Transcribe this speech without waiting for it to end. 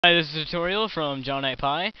Hi, this is a tutorial from John Knight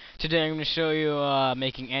Pie. Today I'm going to show you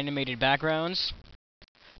making animated backgrounds.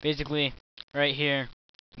 Basically, right here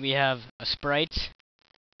we have a sprite,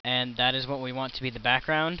 and that is what we want to be the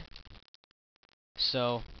background.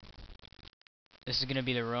 So this is going to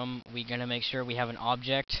be the room. We're going to make sure we have an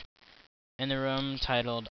object in the room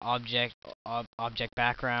titled object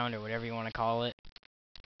background, or whatever you want to call it.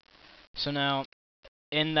 So now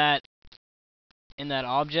in that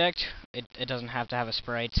object, it doesn't have to have a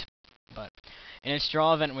sprite, but in its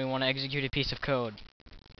draw event we want to execute a piece of code.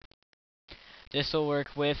 This will work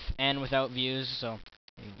with and without views. So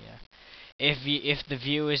yeah, if the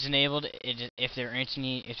view is enabled, if there aren't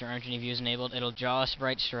any views enabled, it'll draw a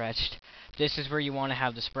sprite stretched. This is where you want to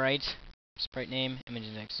have the sprite name, image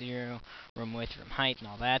index 0, room width, room height, and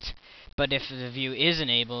all that. But if the view is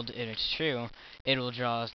enabled and it's true, it will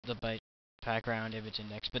draw the background image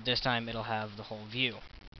index, but this time it'll have the whole view.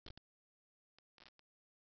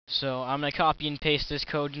 So I'm going to copy and paste this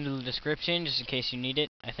code into the description just in case you need it.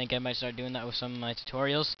 I think I might start doing that with some of my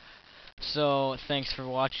tutorials. So thanks for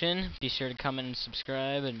watching. Be sure to comment and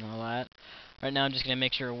subscribe and all that. Right now I'm just going to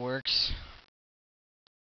make sure it works.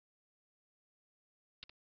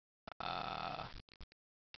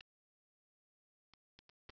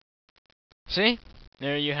 See?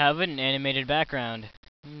 There you have it, an animated background.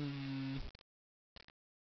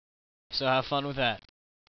 So have fun with that.